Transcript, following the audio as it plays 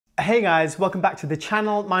Hey guys, welcome back to the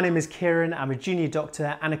channel. My name is Kieran. I'm a junior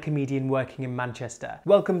doctor and a comedian working in Manchester.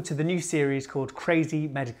 Welcome to the new series called Crazy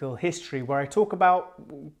Medical History, where I talk about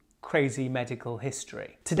crazy medical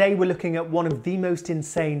history. Today we're looking at one of the most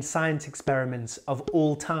insane science experiments of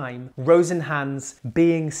all time, Rosenhan's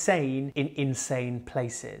being sane in insane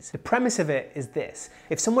places. The premise of it is this: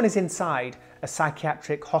 if someone is inside a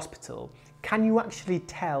psychiatric hospital, can you actually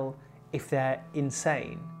tell if they're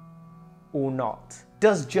insane or not?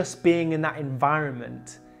 Does just being in that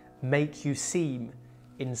environment make you seem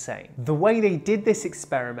insane? The way they did this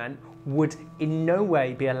experiment would in no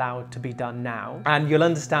way be allowed to be done now, and you'll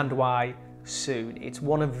understand why soon. It's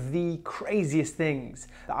one of the craziest things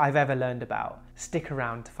that I've ever learned about. Stick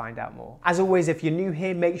around to find out more. As always, if you're new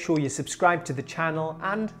here, make sure you subscribe to the channel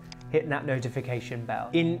and hit that notification bell.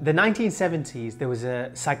 In the 1970s, there was a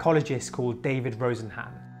psychologist called David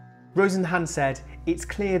Rosenhan. Rosenhan said, "It's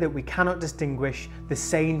clear that we cannot distinguish the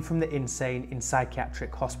sane from the insane in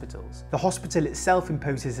psychiatric hospitals. The hospital itself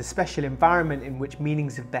imposes a special environment in which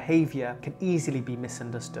meanings of behaviour can easily be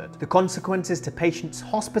misunderstood. The consequences to patients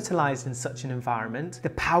hospitalised in such an environment,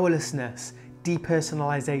 the powerlessness,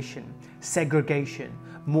 depersonalisation, segregation,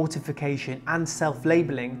 mortification and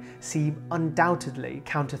self-labelling seem undoubtedly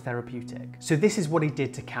counter-therapeutic." So this is what he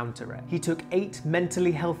did to counter it. He took 8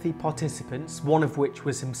 mentally healthy participants, one of which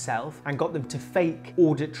was himself, and got them to fake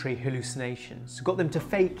auditory hallucinations, got them to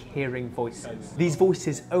fake hearing voices. These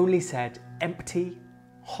voices only said empty,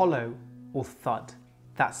 hollow or thud.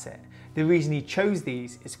 That's it. The reason he chose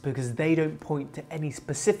these is because they don't point to any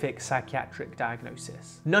specific psychiatric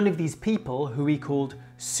diagnosis. None of these people, who he called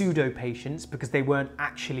pseudo-patients because they weren't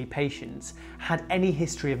actually patients, had any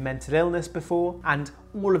history of mental illness before, and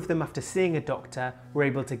all of them, after seeing a doctor, were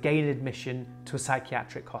able to gain admission to a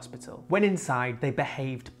psychiatric hospital. When inside, they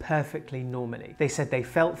behaved perfectly normally. They said they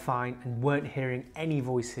felt fine and weren't hearing any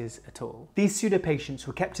voices at all. These pseudo-patients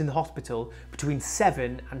were kept in the hospital between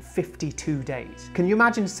 7 and 52 days. Can you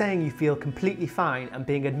imagine saying you feel completely fine and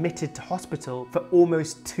being admitted to hospital for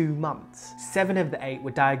almost 2 months? 7 of the 8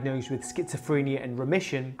 were diagnosed with schizophrenia and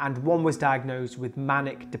remission, and 1 was diagnosed with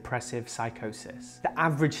manic depressive psychosis. The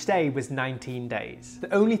average stay was 19 days.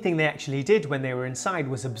 The only thing they actually did when they were inside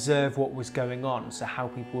was observe what was going on, so how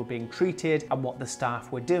people were being treated and what the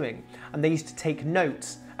staff were doing. And they used to take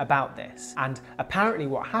notes about this. And apparently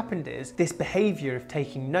what happened is this behaviour of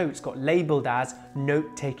taking notes got labelled as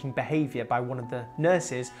note-taking behaviour by one of the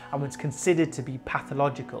nurses and was considered to be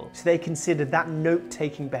pathological. So they considered that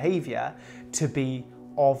note-taking behaviour to be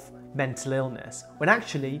of mental illness, when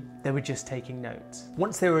actually they were just taking notes.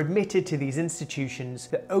 Once they were admitted to these institutions,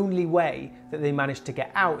 the only way that they managed to get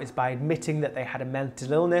out is by admitting that they had a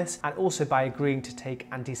mental illness and also by agreeing to take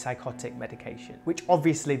antipsychotic medication, which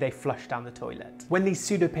obviously they flushed down the toilet. When these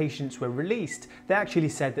pseudo-patients were released, they actually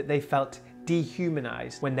said that they felt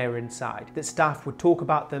dehumanized when they were inside, that staff would talk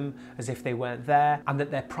about them as if they weren't there, and that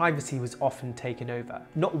their privacy was often taken over.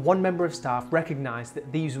 Not one member of staff recognized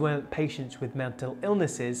that these weren't patients with mental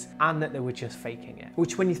illnesses and that they were just faking it,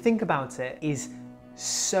 which, when you think about it, is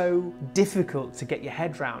so difficult to get your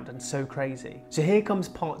head round and so crazy. So here comes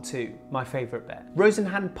part 2, my favourite bit.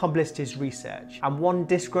 Rosenhan published his research, and one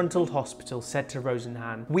disgruntled hospital said to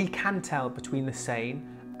Rosenhan, "We can tell between the sane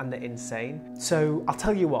and the insane, so I'll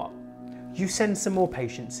tell you what, you send some more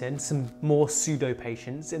patients in, some more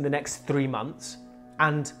pseudo-patients in the next 3 months,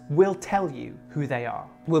 and we'll tell you who they are.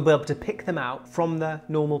 We'll be able to pick them out from the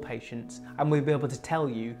normal patients, and we'll be able to tell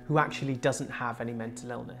you who actually doesn't have any mental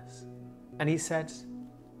illness." And he said,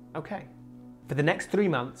 okay. For the next 3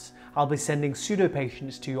 months, I'll be sending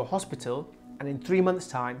pseudo-patients to your hospital, and in 3 months'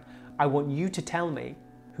 time, I want you to tell me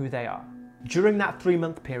who they are. During that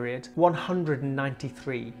 3-month period,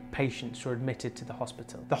 193 patients were admitted to the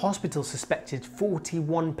hospital. The hospital suspected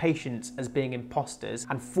 41 patients as being imposters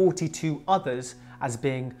and 42 others as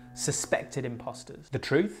being suspected imposters. The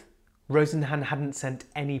truth? Rosenhan hadn't sent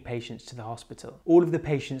any patients to the hospital. All of the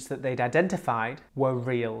patients that they'd identified were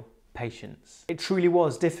real patients. It truly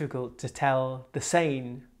was difficult to tell the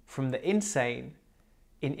sane from the insane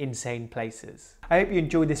in insane places. I hope you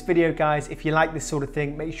enjoyed this video, guys. If you like this sort of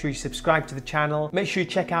thing, make sure you subscribe to the channel. Make sure you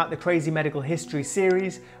check out the Crazy Medical History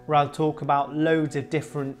series, where I'll talk about loads of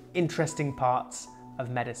different interesting parts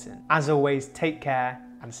of medicine. As always, take care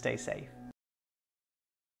and stay safe.